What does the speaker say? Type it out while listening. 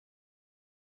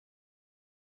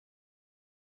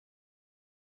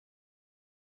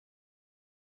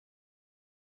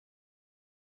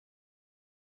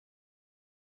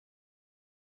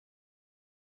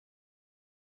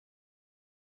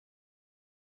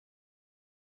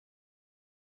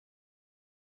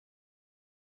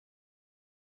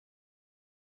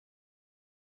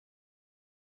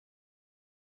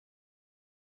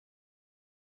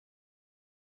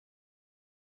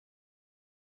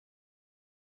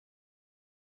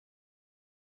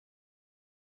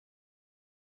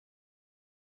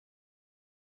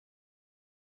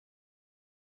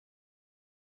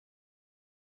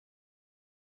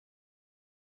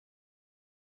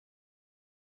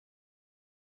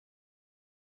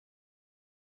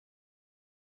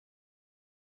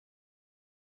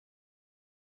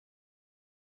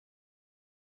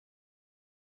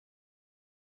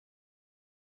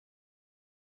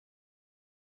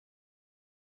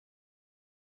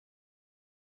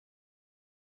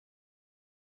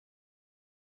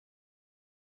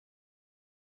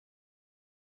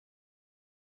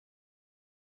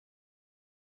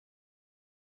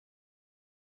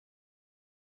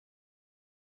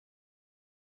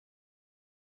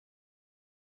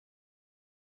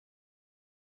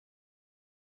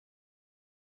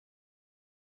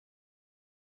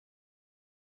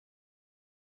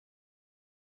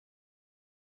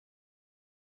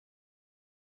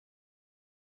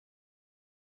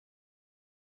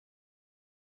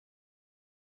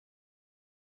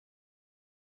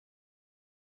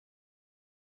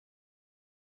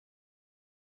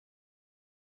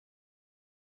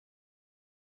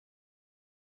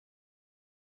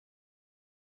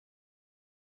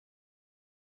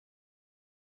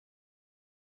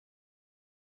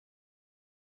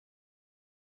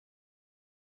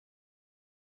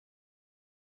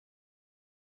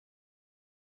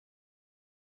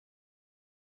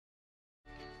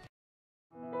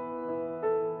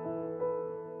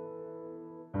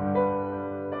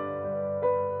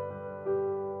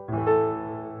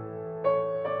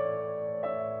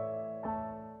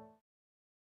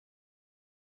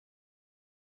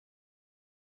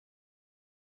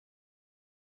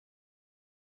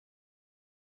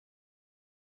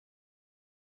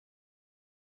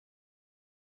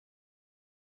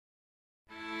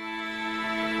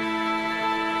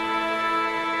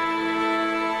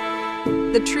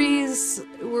The trees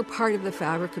were part of the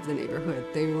fabric of the neighborhood.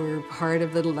 They were part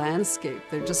of the landscape.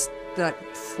 They're just that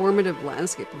formative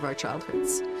landscape of our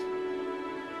childhoods.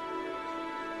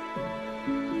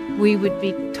 We would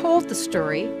be told the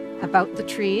story about the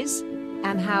trees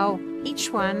and how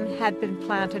each one had been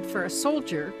planted for a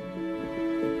soldier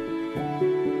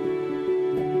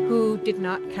who did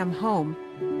not come home.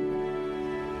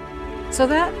 So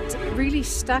that really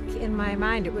stuck in my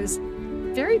mind. It was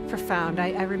very profound.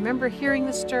 I remember hearing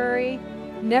the story,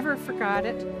 never forgot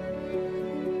it.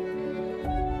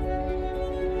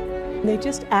 They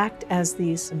just act as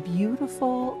these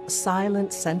beautiful,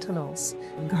 silent sentinels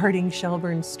guarding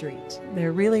Shelbourne Street.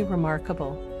 They're really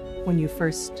remarkable when you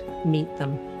first meet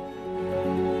them.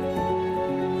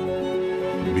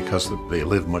 Because they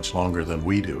live much longer than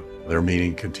we do, their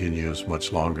meaning continues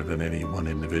much longer than any one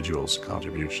individual's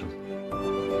contribution.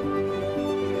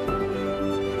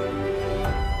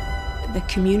 The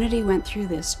community went through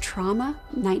this trauma,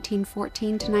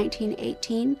 1914 to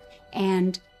 1918,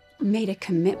 and made a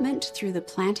commitment through the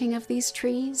planting of these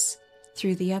trees,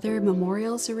 through the other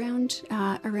memorials around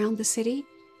the city,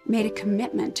 made a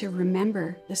commitment to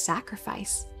remember the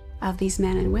sacrifice of these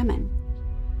men and women.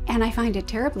 And I find it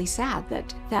terribly sad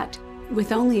that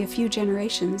with only a few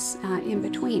generations in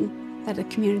between, that a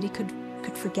community could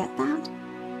forget that.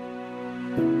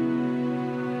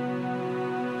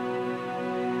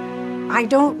 I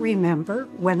don't remember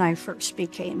when I first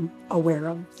became aware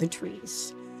of the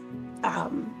trees,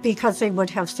 because they would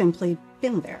have simply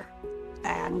been there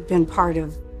and been part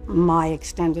of my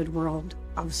extended world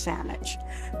of Saanich.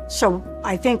 So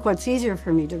I think what's easier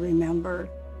for me to remember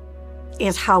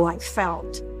is how I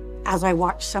felt as I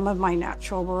watched some of my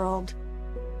natural world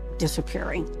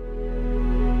disappearing.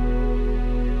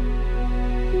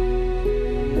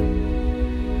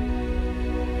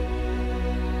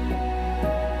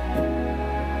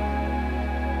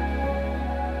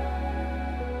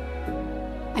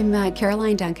 I'm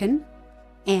Caroline Duncan,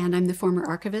 and I'm the former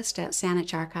archivist at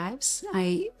Saanich Archives.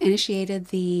 I initiated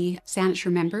the Saanich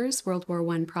Remembrance World War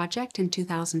I project in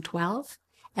 2012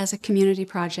 as a community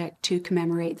project to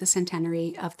commemorate the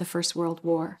centenary of the First World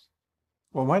War.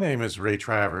 Well, my name is Ray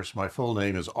Travers. My full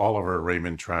name is Oliver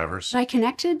Raymond Travers. I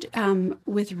connected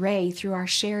with Ray through our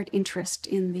shared interest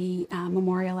in the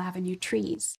Memorial Avenue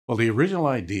trees. Well, the original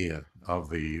idea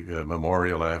of the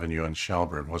Memorial Avenue in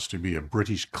Shelbourne was to be a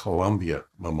British Columbia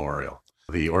memorial.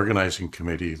 The organizing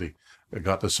committee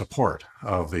got the support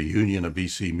of the Union of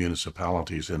BC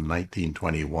Municipalities in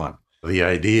 1921. The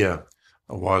idea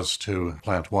was to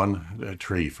plant one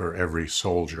tree for every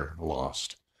soldier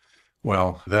lost.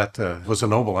 Well, that was a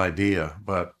noble idea,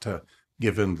 but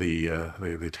given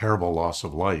the terrible loss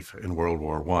of life in World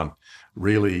War I,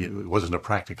 really it wasn't a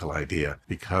practical idea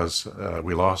because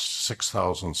we lost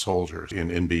 6,000 soldiers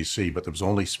in BC, but there was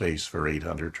only space for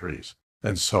 800 trees.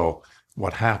 And so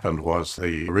what happened was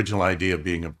the original idea of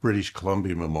being a British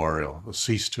Columbia memorial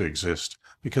ceased to exist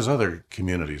because other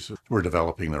communities were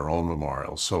developing their own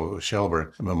memorials. So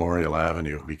Shelbourne Memorial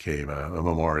Avenue became a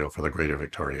memorial for the Greater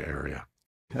Victoria area.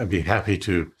 I'd be happy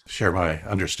to share my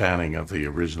understanding of the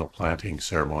original planting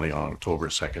ceremony on October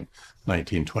 2nd,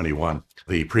 1921.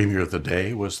 The Premier of the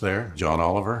day was there, John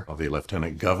Oliver. The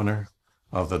Lieutenant Governor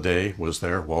of the day was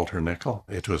there, Walter Nicol.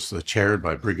 It was chaired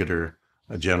by Brigadier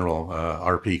General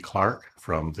R.P. Clark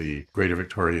from the Greater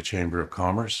Victoria Chamber of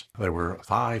Commerce. There were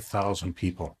 5,000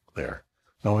 people there.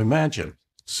 Now imagine,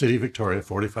 City of Victoria,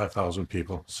 45,000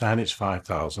 people, Saanich,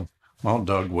 5,000, Mount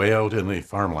Doug, way out in the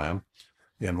farmland,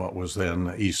 in what was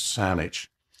then East Saanich,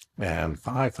 and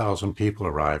 5,000 people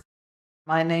arrived.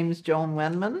 My name's Joan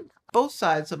Wenman. Both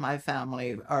sides of my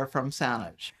family are from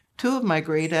Saanich. Two of my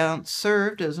great aunts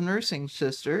served as nursing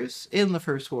sisters in the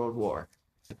First World War.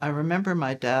 I remember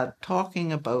my dad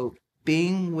talking about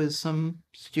being with some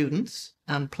students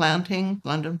and planting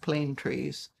London plane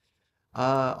trees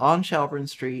on Shelbourne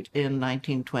Street in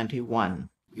 1921.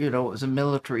 You know, it was a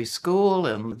military school,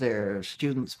 and their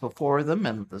students before them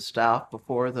and the staff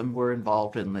before them were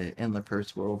involved in the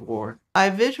First World War. I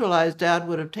visualized Dad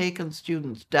would have taken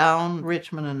students down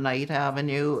Richmond and Knight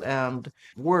Avenue and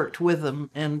worked with them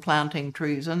in planting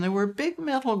trees, and there were big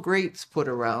metal grates put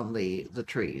around the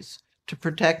trees to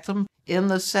protect them. In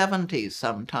the 70s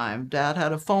sometime, Dad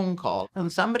had a phone call,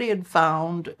 and somebody had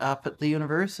found up at the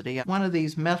university one of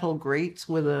these metal grates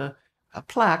with a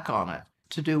plaque on it,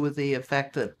 to do with the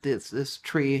effect that this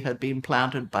tree had been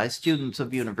planted by students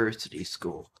of University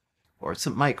School, or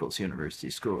St. Michael's University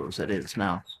School as it is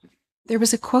now. There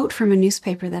was a quote from a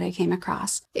newspaper that I came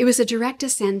across. It was a direct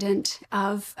descendant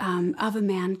of a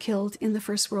man killed in the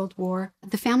First World War.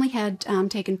 The family had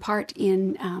taken part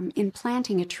in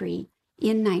planting a tree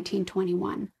in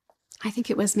 1921. I think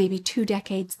it was maybe 2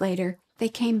 decades later, they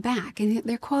came back, and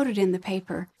they're quoted in the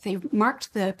paper. They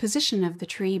marked the position of the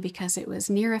tree because it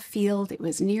was near a field, it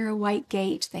was near a white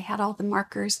gate. They had all the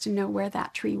markers to know where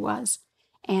that tree was.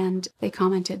 And they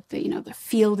commented that, the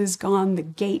field is gone, the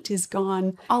gate is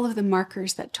gone. All of the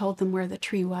markers that told them where the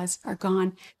tree was are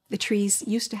gone. The trees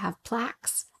used to have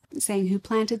plaques saying who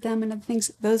planted them and other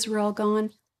things. Those were all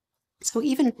gone. So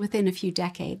even within a few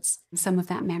decades, some of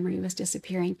that memory was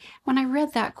disappearing. When I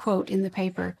read that quote in the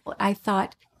paper, I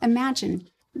thought, imagine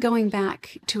going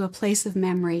back to a place of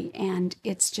memory and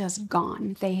it's just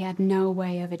gone. They had no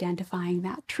way of identifying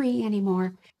that tree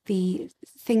anymore. The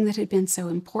thing that had been so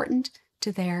important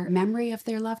to their memory of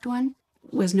their loved one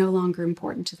was no longer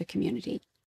important to the community.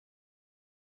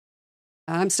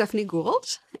 I'm Stephanie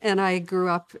Gould, and I grew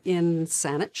up in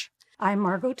Saanich. I'm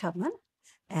Margot Tubman,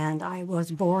 and I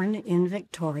was born in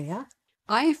Victoria.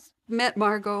 I met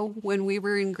Margot when we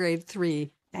were in grade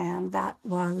 3. And that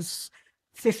was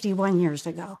 51 years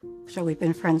ago. So we've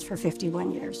been friends for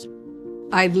 51 years.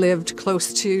 I lived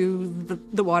close to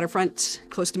the waterfront,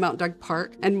 close to Mount Doug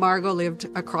Park, and Margot lived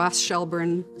across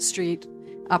Shelbourne Street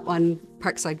up on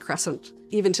Parkside Crescent.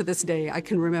 Even to this day, I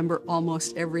can remember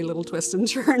almost every little twist and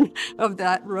turn of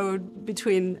that road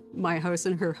between my house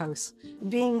and her house.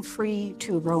 Being free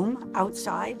to roam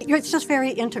outside, it's just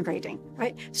very integrating,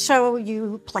 right? So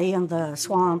you play in the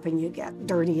swamp and you get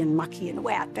dirty and mucky and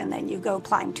wet, and then you go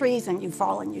climb trees and you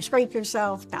fall and you scrape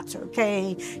yourself. That's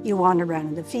okay. You wander around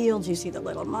in the fields, you see the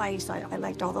little mice. I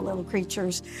liked all the little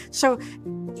creatures. So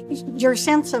your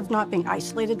sense of not being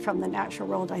isolated from the natural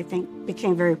world, I think,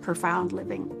 became very profound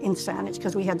living in Saanich,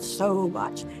 because we had so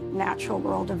much natural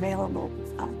world available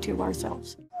to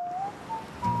ourselves.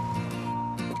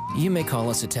 You may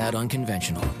call us a tad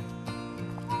unconventional.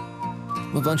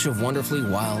 A bunch of wonderfully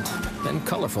wild and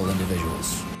colorful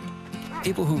individuals.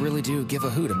 People who really do give a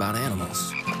hoot about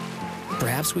animals.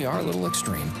 Perhaps we are a little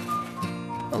extreme,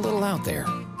 a little out there,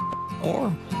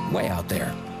 or way out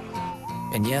there.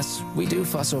 And yes, we do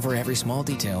fuss over every small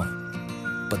detail,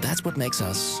 but that's what makes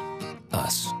us,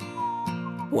 us.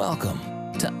 Welcome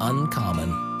to Uncommon.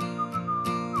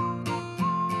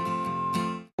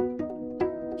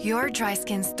 Your dry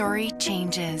skin story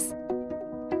changes.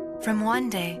 From one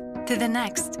day to the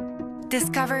next,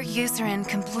 discover Eucerin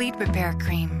Complete Repair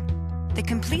Cream, the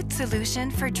complete solution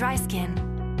for dry skin.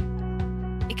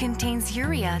 It contains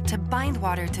urea to bind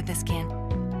water to the skin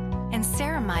and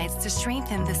ceramides to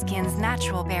strengthen the skin's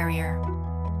natural barrier.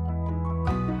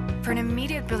 For an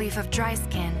immediate relief of dry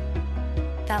skin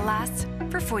that lasts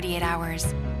for 48 hours.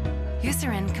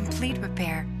 Eucerin Complete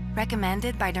Repair,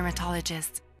 recommended by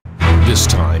dermatologists. This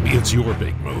time, it's your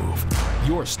big move.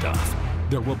 Your stuff.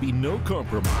 There will be no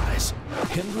compromise.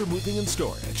 Hendra Moving and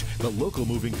Storage, the local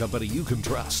moving company you can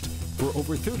trust. For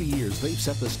over 30 years, they've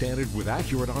set the standard with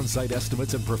accurate on-site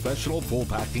estimates and professional full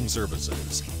packing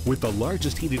services. With the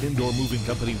largest heated indoor moving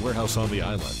company warehouse on the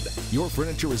island, your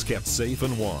furniture is kept safe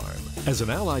and warm. As an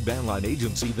allied vanline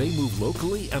agency, they move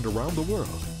locally and around the world.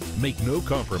 Make no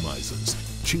compromises.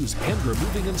 Choose Hendra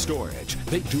Moving and Storage.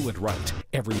 They do it right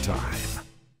every time.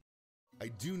 I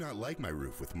do not like my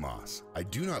roof with moss. I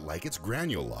do not like its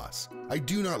granule loss. I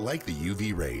do not like the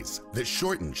UV rays that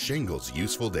shorten shingles'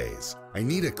 useful days. I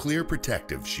need a clear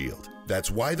protective shield. That's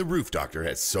why the Roof Doctor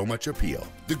has so much appeal.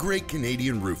 The Great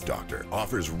Canadian Roof Doctor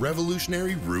offers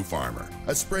revolutionary roof armor,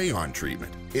 a spray-on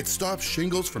treatment. It stops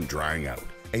shingles from drying out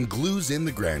and glues in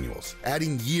the granules,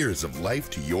 adding years of life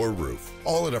to your roof,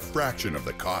 all at a fraction of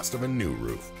the cost of a new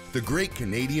roof. The Great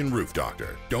Canadian Roof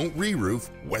Doctor. Don't re-roof,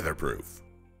 weatherproof.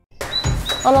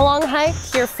 On a long hike,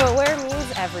 your footwear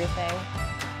means everything.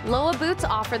 Loa boots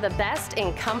offer the best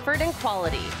in comfort and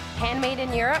quality. Handmade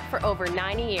in Europe for over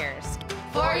 90 years.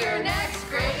 For your next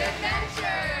great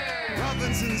adventure!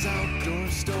 Robinson's Outdoor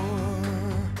Store.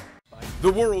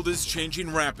 The world is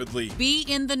changing rapidly. Be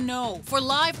in the know for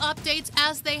live updates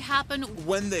as they happen,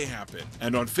 when they happen,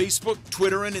 and on Facebook,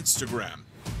 Twitter, and Instagram.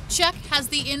 Check has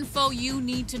the info you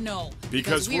need to know.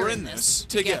 Because we're in this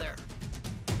together.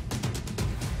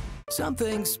 Some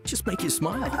things just make you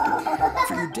smile.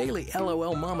 For your daily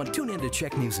LOL Mama, tune in to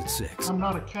Check News at 6. I'm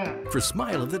not a cat. For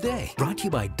Smile of the Day, brought to you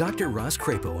by Dr. Ross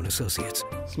Crapo and Associates.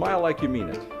 Smile like you mean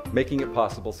it, making it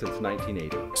possible since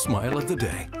 1980. Smile of the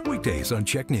Day, weekdays on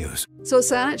Check News. So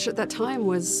Saanich at that time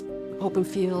was open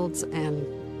fields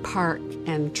and park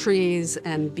and trees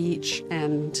and beach,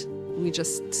 and we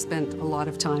just spent a lot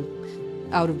of time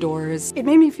out of doors. It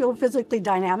made me feel physically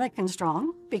dynamic and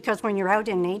strong, because when you're out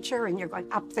in nature and you're going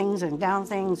up things and down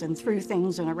things and through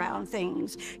things and around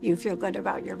things, you feel good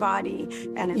about your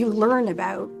body, and you learn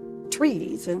about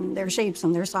trees and their shapes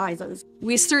and their sizes.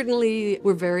 We certainly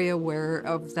were very aware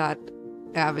of that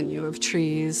avenue of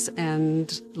trees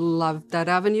and loved that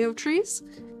avenue of trees.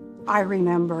 I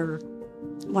remember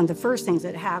one of the first things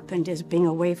that happened is being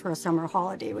away for a summer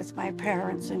holiday with my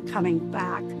parents and coming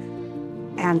back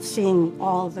and seeing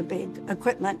all the big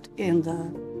equipment in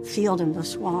the field in the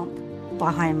swamp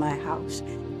behind my house,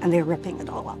 and they were ripping it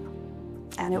all up.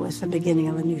 And it was the beginning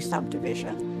of a new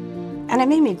subdivision. And it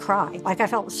made me cry. Like, I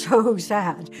felt so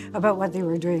sad about what they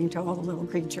were doing to all the little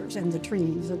creatures and the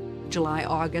trees. July,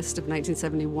 August of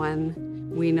 1971,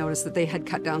 we noticed that they had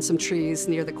cut down some trees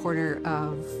near the corner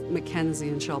of Mackenzie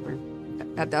and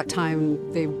Shelbourne. At that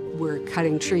time, they were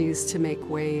cutting trees to make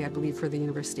way, I believe, for the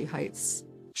University Heights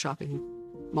shopping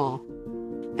mall.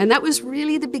 And that was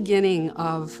really the beginning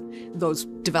of those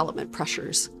development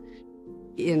pressures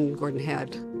in Gordon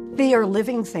Head. They are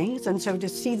living things, and so to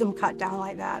see them cut down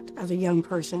like that as a young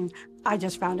person, I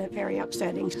just found it very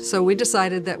upsetting. So we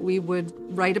decided that we would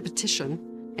write a petition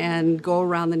and go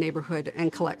around the neighborhood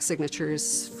and collect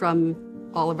signatures from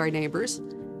all of our neighbors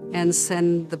and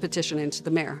send the petition into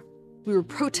the mayor. We were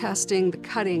protesting the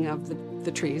cutting of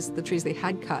the trees they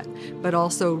had cut, but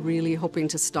also really hoping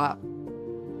to stop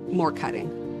more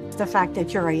cutting. The fact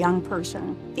that you're a young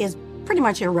person is pretty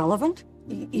much irrelevant.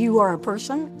 You are a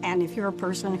person, and if you're a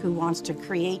person who wants to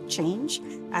create change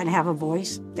and have a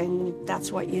voice, then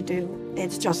that's what you do.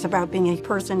 It's just about being a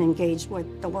person engaged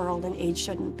with the world, and age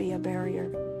shouldn't be a barrier.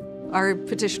 Our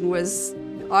petition was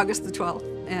August the 12th,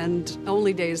 and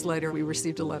only days later we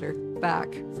received a letter back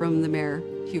from the mayor,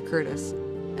 Hugh Curtis.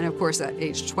 And of course, at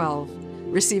age 12,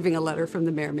 receiving a letter from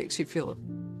the mayor makes you feel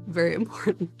very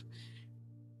important.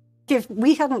 If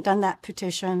we hadn't done that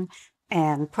petition,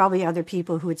 and probably other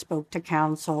people who had spoke to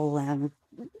council, and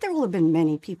there will have been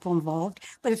many people involved,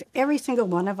 but if every single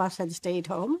one of us had stayed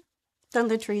home, then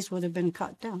the trees would have been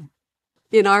cut down.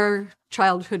 In our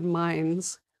childhood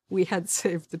minds, we had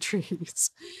saved the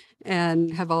trees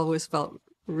and have always felt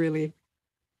really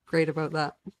great about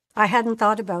that. I hadn't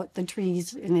thought about the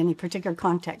trees in any particular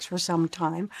context for some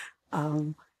time,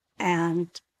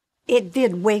 and it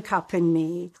did wake up in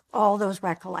me all those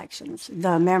recollections,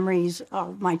 the memories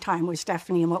of my time with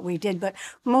Stephanie and what we did, but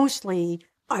mostly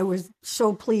I was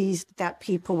so pleased that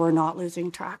people were not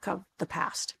losing track of the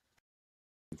past.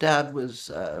 Dad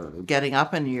was getting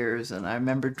up in years, and I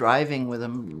remember driving with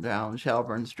him down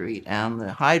Shelbourne Street, and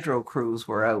the hydro crews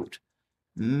were out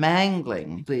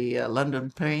mangling the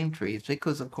London plane trees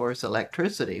because, of course,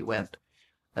 electricity went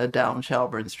down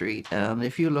Shelbourne Street. And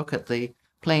if you look at the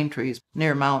plane trees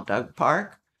near Mount Doug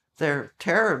Park, they're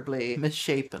terribly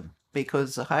misshapen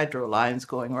because the hydro line's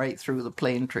going right through the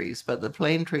plane trees, but the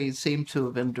plane trees seem to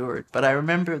have endured. But I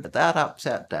remember that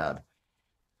upset Dad.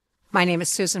 My name is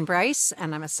Susan Bryce,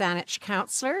 and I'm a Saanich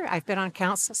councillor. I've been on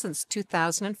council since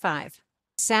 2005.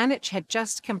 Saanich had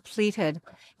just completed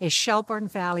a Shelbourne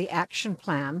Valley Action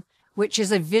Plan, which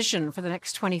is a vision for the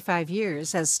next 25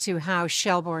 years as to how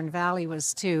Shelbourne Valley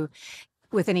was to,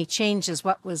 with any changes,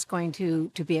 what was going to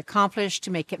be accomplished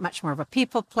to make it much more of a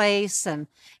people place and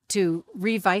to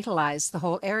revitalize the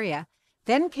whole area.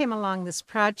 Then came along this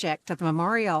project of the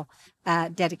memorial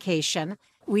dedication.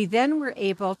 We then were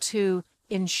able to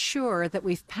ensure that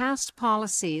we've passed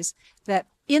policies that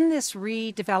in this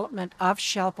redevelopment of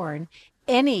Shelbourne,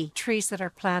 any trees that are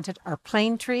planted are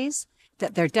plain trees,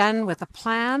 that they're done with a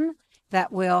plan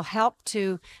that will help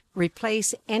to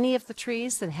replace any of the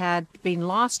trees that had been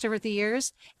lost over the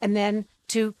years, and then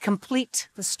to complete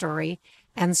the story.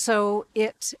 And so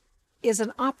it is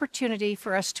an opportunity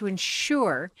for us to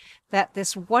ensure that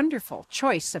this wonderful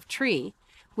choice of tree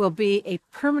will be a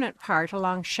permanent part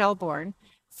along Shelbourne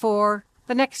for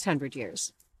the next 100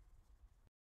 years.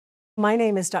 My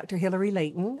name is Dr. Hilary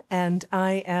Layton, and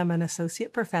I am an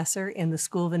associate professor in the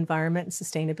School of Environment and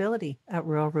Sustainability at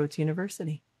Royal Roads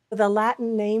University. The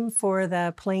Latin name for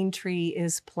the plane tree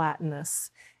is platanus,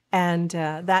 and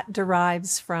that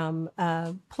derives from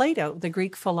Plato, the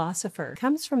Greek philosopher. It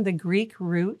comes from the Greek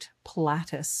root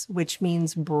platus, which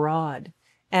means broad.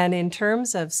 And in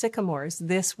terms of sycamores,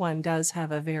 this one does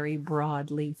have a very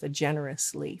broad leaf, a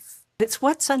generous leaf. It's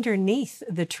what's underneath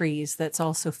the trees that's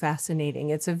also fascinating.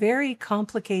 It's a very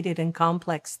complicated and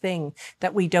complex thing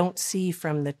that we don't see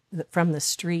from the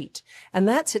street, and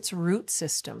that's its root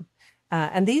system.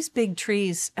 And these big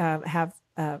trees have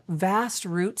vast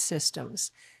root systems,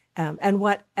 and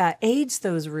what aids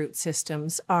those root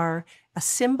systems are a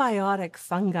symbiotic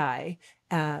fungi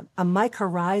a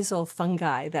mycorrhizal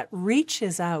fungi that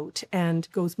reaches out and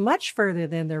goes much further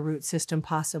than their root system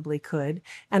possibly could,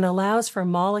 and allows for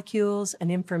molecules and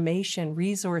information,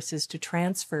 resources to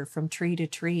transfer from tree to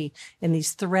tree in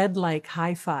these thread-like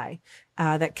hyphae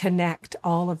that connect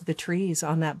all of the trees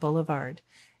on that boulevard.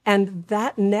 And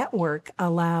that network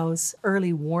allows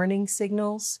early warning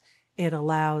signals. It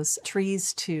allows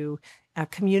trees to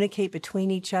communicate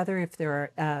between each other if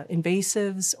there are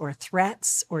invasives or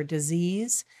threats or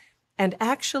disease. And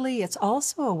actually, it's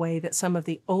also a way that some of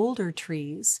the older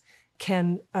trees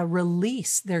can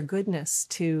release their goodness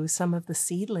to some of the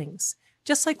seedlings.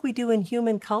 Just like we do in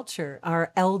human culture,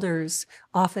 our elders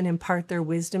often impart their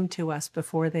wisdom to us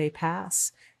before they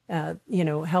pass,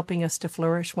 helping us to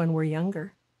flourish when we're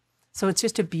younger. So it's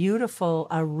just a beautiful,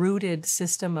 rooted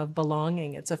system of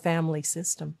belonging. It's a family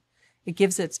system. It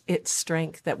gives its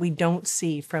strength that we don't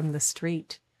see from the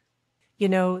street. You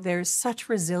know, there's such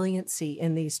resiliency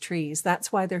in these trees.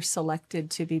 That's why they're selected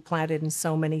to be planted in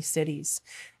so many cities.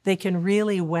 They can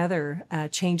really weather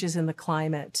changes in the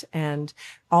climate and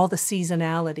all the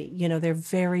seasonality. You know, they're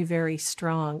very, very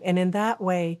strong. And in that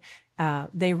way,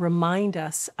 they remind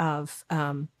us of,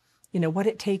 what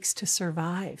it takes to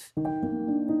survive.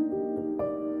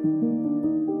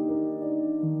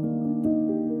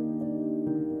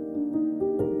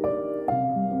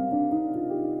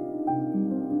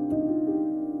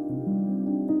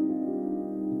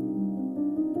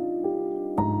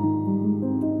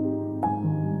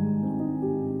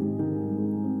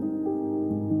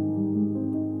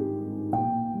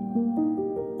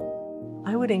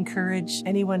 I would encourage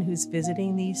anyone who's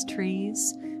visiting these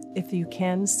trees, if you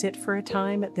can, sit for a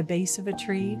time at the base of a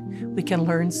tree. We can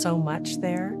learn so much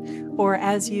there. Or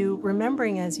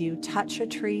remembering as you touch a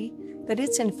tree, that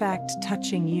it's in fact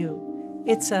touching you.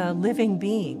 It's a living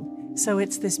being. So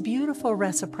it's this beautiful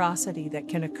reciprocity that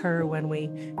can occur when we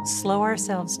slow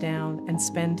ourselves down and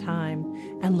spend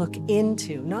time and look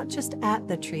into, not just at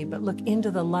the tree, but look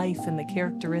into the life and the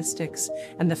characteristics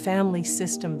and the family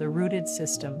system, the rooted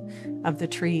system of the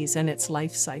trees and its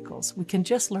life cycles. We can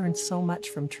just learn so much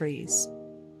from trees.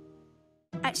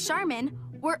 At Charmin,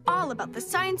 we're all about the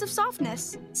science of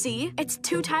softness. See, it's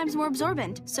 2 times more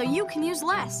absorbent, so you can use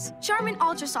less. Charmin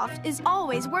Ultra Soft is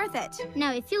always worth it.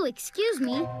 Now, if you'll excuse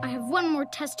me, I have one more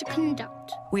test to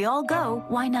conduct. We all go.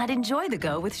 Why not enjoy the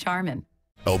go with Charmin?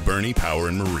 Alberni Power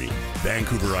and Marine,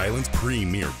 Vancouver Island's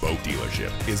premier boat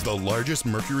dealership, is the largest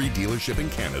Mercury dealership in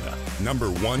Canada.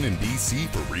 #1 in BC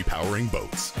for repowering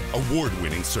boats.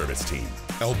 Award-winning service team.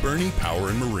 Alberni Power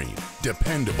and Marine,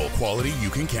 dependable quality you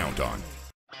can count on.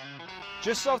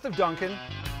 Just south of Duncan,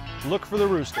 look for the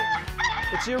Rooster.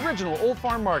 It's the original Old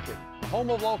Farm Market,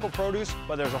 home of local produce,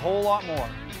 but there's a whole lot more.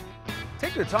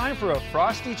 Take your time for a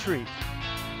frosty treat,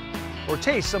 or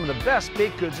taste some of the best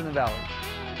baked goods in the valley.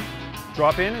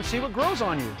 Drop in and see what grows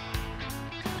on you.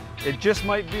 It just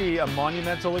might be a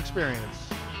monumental experience.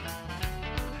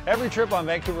 Every trip on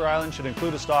Vancouver Island should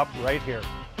include a stop right here.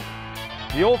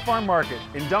 The Old Farm Market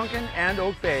in Duncan and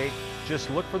Oak Bay,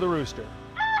 just look for the Rooster.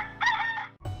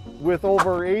 With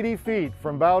over 80 feet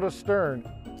from bow to stern,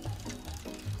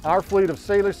 our fleet of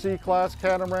Sailor C-Class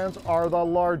catamarans are the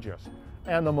largest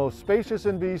and the most spacious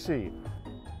in BC.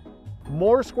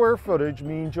 More square footage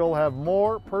means you'll have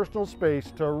more personal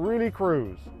space to really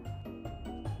cruise.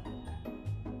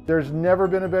 There's never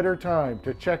been a better time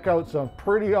to check out some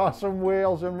pretty awesome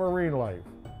whales and marine life.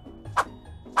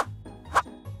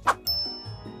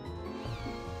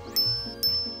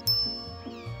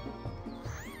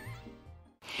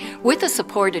 With the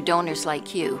support of donors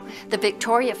like you, the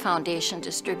Victoria Foundation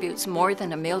distributes more than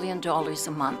 $1 million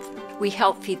a month. We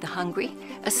help feed the hungry,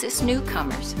 assist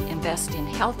newcomers, invest in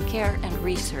healthcare and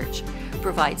research,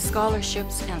 provide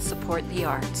scholarships, and support the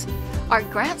arts. Our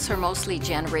grants are mostly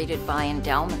generated by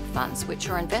endowment funds, which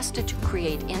are invested to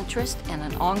create interest and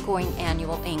an ongoing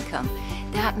annual income.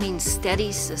 That means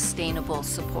steady, sustainable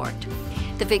support.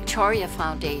 The Victoria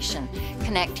Foundation,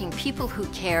 connecting people who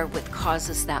care with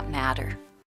causes that matter.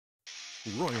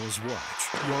 Royals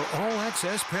Watch, your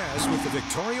all-access pass with the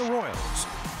Victoria Royals.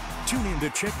 Tune in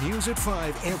to Check News at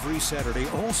 5 every Saturday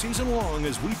all season long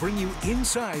as we bring you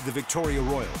inside the Victoria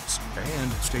Royals.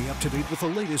 And stay up to date with the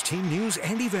latest team news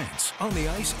and events on the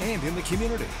ice and in the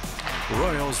community.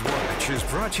 Royals Watch is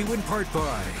brought to you in part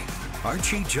by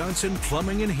Archie Johnson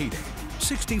Plumbing and Heating,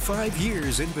 65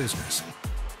 years in business.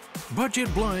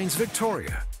 Budget Blinds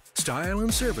Victoria, style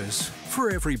and service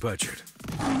for every budget.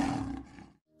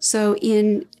 So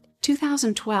in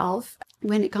 2012,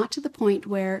 when it got to the point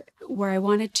where I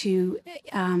wanted to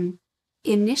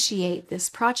initiate this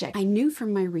project, I knew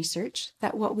from my research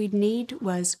that what we'd need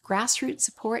was grassroots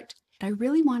support I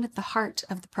really wanted the heart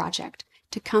of the project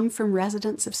to come from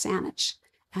residents of Saanich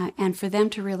and for them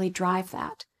to really drive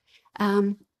that.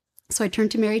 So I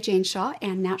turned to Mary Jane Shaw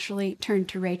and naturally turned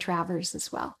to Ray Travers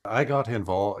as well. I got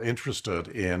interested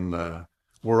in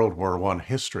World War I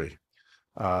history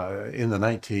in the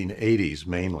 1980s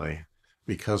mainly,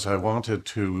 because I wanted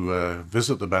to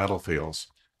visit the battlefields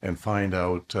and find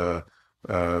out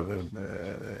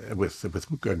with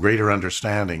a greater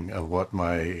understanding of what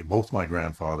both my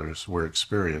grandfathers were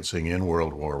experiencing in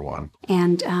World War I.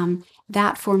 And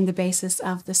that formed the basis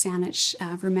of the Saanich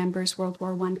Remembers World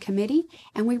War I Committee.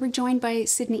 And we were joined by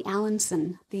Sidney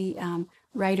Allenson, the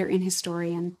writer and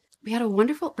historian. We had a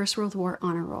wonderful First World War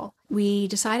honor roll. We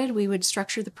decided we would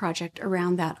structure the project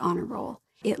around that honor roll.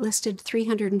 It listed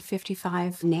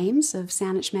 355 names of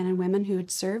Saanich men and women who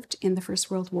had served in the First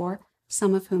World War,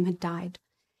 some of whom had died.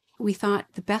 We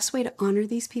thought the best way to honor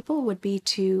these people would be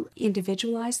to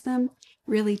individualize them,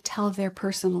 really tell their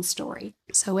personal story.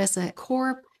 So as a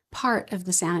core part of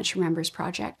the Saanich Remembers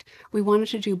project, we wanted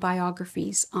to do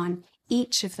biographies on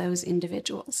each of those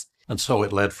individuals. And so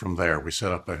it led from there. We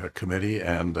set up a committee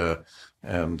and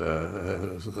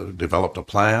developed a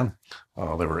plan.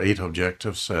 There were 8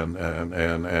 objectives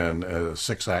and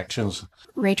 6 actions.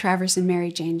 Ray Travers and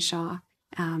Mary Jane Shaw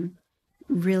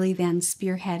really then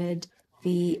spearheaded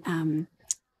the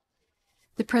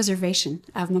preservation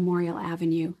of Memorial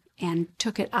Avenue and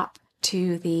took it up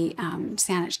to the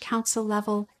Saanich Council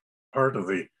level. Part of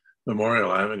the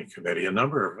Memorial Avenue Committee, a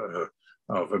number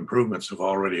of improvements have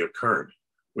already occurred.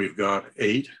 We've got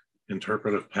 8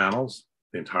 interpretive panels,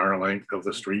 the entire length of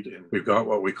the street. And we've got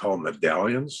what we call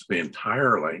medallions, the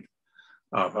entire length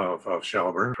of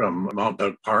Shelbourne, from Mount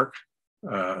Doug Park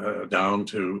down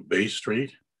to Bay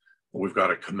Street. We've got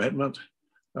a commitment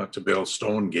to build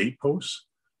stone gate posts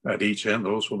at each end.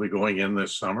 Those will be going in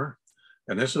this summer.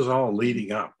 And this is all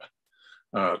leading up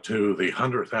to the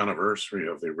 100th anniversary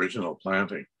of the original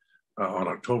planting on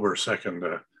October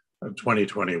 2nd,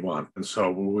 2021. And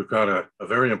so we've got a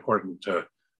very important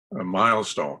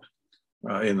milestone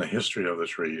in the history of the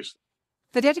trees.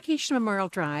 The Dedication Memorial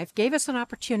Drive gave us an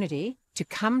opportunity to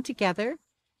come together,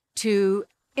 to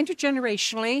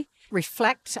intergenerationally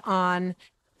reflect on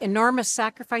enormous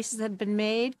sacrifices that have been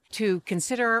made, to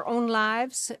consider our own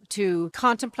lives, to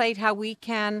contemplate how we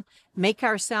can make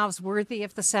ourselves worthy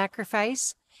of the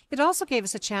sacrifice. It also gave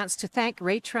us a chance to thank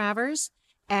Ray Travers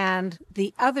and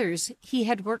the others he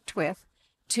had worked with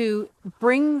to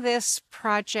bring this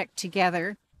project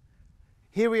together.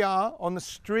 Here we are on the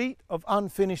street of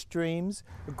unfinished dreams,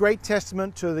 a great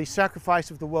testament to the sacrifice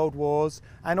of the world wars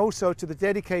and also to the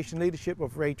dedication and leadership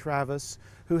of Ray Travers,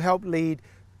 who helped lead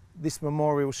this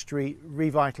Memorial Street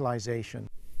revitalization.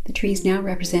 The trees now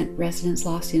represent residents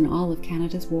lost in all of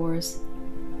Canada's wars.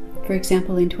 For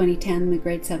example, in 2010, the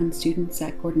grade 7 students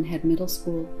at Gordon Head Middle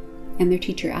School and their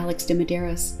teacher Alex de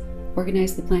Medeiros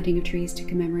organized the planting of trees to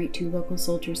commemorate 2 local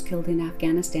soldiers killed in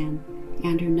Afghanistan,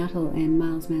 Andrew Nuttall and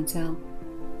Miles Mansell.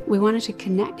 We wanted to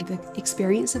connect the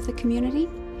experience of the community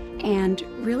and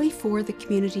really for the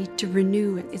community to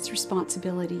renew its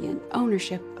responsibility and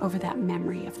ownership over that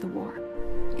memory of the war.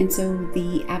 And so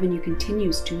the avenue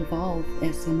continues to evolve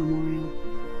as a memorial.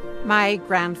 My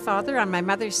grandfather on my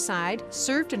mother's side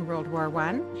served in World War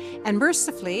I, and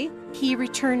mercifully, he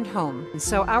returned home. And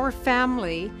so our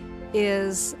family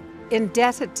is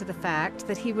indebted to the fact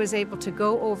that he was able to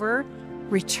go over,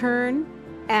 return,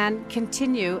 and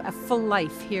continue a full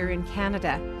life here in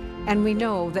Canada. And we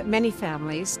know that many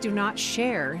families do not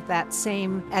share that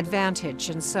same advantage.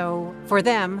 And so for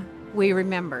them, we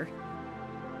remember.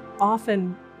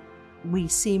 Often we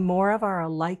see more of our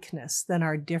alikeness than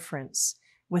our difference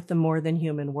with the more than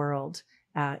human world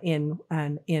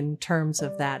in terms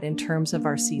of that, in terms of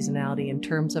our seasonality, in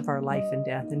terms of our life and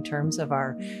death, in terms of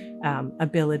our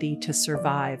ability to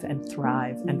survive and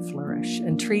thrive and flourish.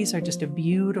 And trees are just a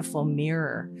beautiful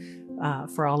mirror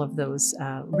for all of those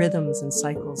rhythms and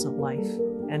cycles of life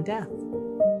and death.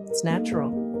 It's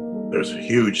natural. There's a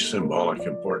huge symbolic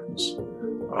importance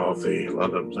of the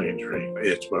London plane tree.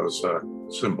 It was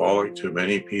symbolic to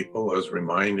many people as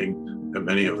reminding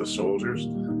many of the soldiers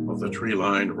of the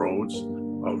tree-lined roads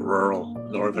of rural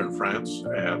northern France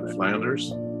and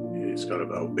Flanders. It's got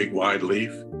a big wide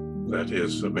leaf that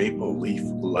is maple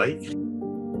leaf-like.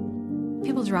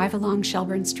 People drive along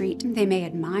Shelbourne Street and they may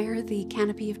admire the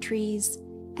canopy of trees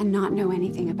and not know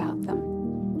anything about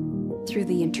them. Through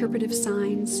the interpretive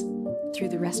signs, through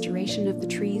the restoration of the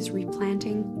trees,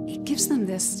 replanting, it gives them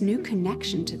this new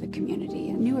connection to the community,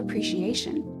 a new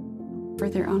appreciation for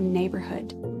their own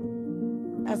neighborhood.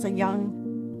 As a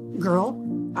young girl,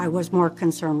 I was more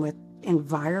concerned with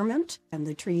environment and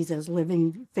the trees as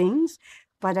living things.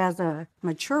 But as a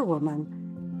mature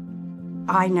woman,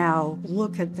 I now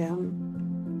look at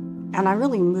them and I'm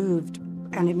really moved,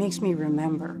 and it makes me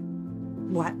remember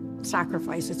what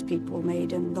sacrifices people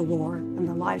made in the war and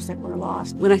the lives that were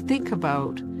lost. When I think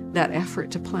about that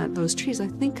effort to plant those trees, I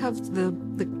think of the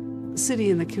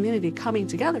city and the community coming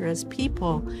together as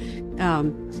people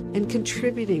and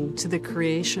contributing to the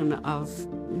creation of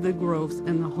the growth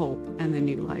and the hope and the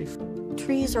new life.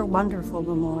 Trees are wonderful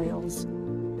memorials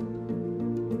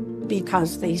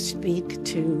because they speak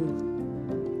to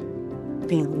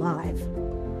being alive,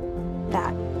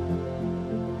 that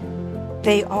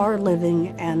they are living,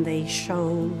 and they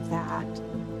show that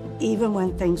even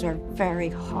when things are very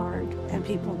hard and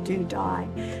people do die,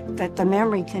 that the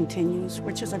memory continues,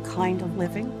 which is a kind of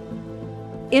living.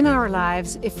 In our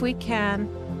lives, if we can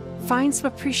find some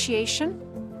appreciation,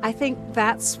 I think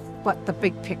that's what the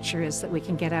big picture is that we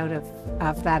can get out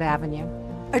of that avenue.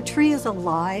 A tree is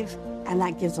alive, and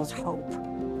that gives us hope.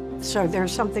 So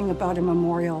there's something about a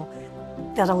memorial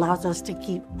that allows us to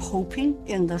keep hoping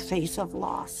in the face of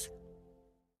loss.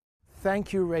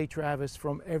 Thank you, Ray Travis,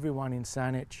 from everyone in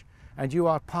Saanich. And you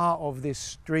are part of this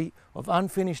street of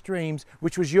unfinished dreams,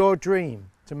 which was your dream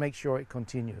to make sure it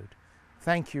continued.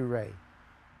 Thank you, Ray.